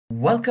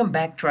Welcome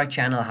back to our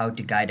channel How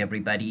to Guide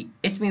everybody.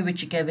 It's me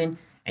Richie Kevin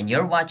and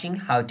you're watching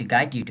How to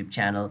Guide YouTube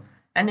channel.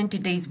 And in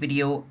today's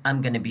video,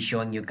 I'm going to be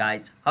showing you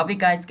guys how you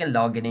guys can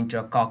log in into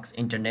a Cox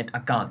internet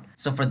account.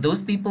 So for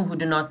those people who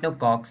do not know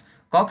Cox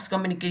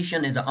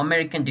Communication is an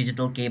American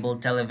digital cable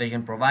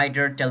television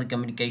provider,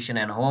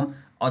 telecommunication and home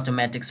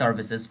automatic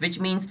services, which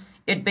means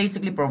it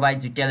basically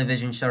provides you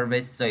television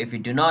service. So if you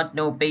do not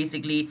know,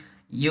 basically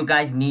you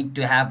guys need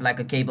to have like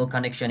a cable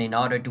connection in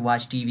order to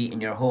watch TV in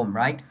your home,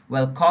 right?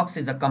 Well, Cox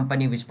is a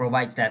company which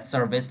provides that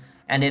service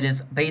and it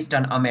is based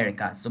on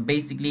America. So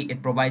basically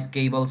it provides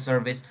cable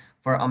service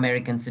for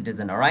American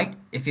citizen, all right?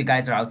 If you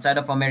guys are outside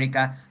of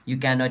America, you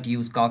cannot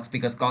use Cox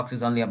because Cox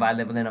is only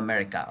available in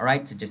America, all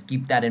right? So just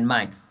keep that in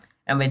mind.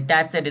 And with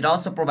that said, it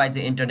also provides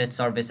the internet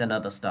service and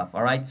other stuff,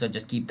 all right? So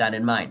just keep that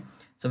in mind.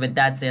 So with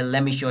that said,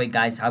 let me show you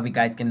guys how you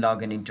guys can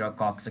log in into a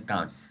Cox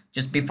account.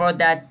 Just before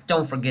that,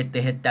 don't forget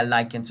to hit that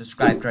like and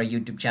subscribe to our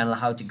YouTube channel,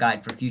 How to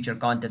Guide, for future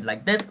content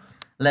like this.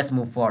 Let's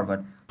move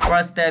forward.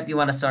 First step, you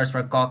want to search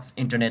for Cox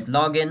Internet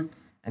Login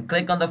and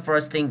click on the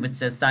first link which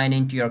says sign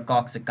into your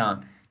Cox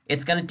account.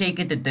 It's going to take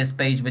you to this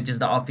page, which is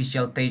the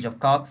official page of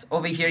Cox.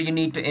 Over here, you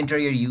need to enter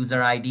your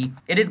user ID.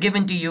 It is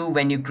given to you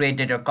when you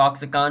created your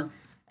Cox account.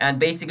 And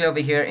basically over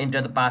here,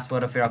 enter the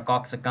password of your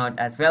Cox account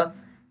as well.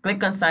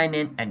 Click on sign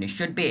in and you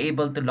should be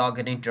able to log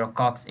in into your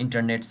Cox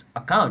Internet's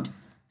account.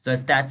 So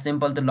it's that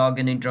simple to log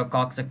in into a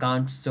Cox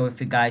account. So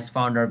if you guys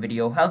found our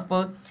video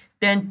helpful,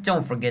 then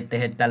don't forget to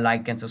hit that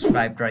like and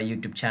subscribe to our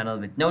YouTube channel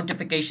with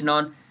notification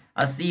on.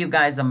 I'll see you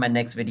guys on my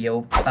next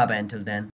video. Bye bye until then.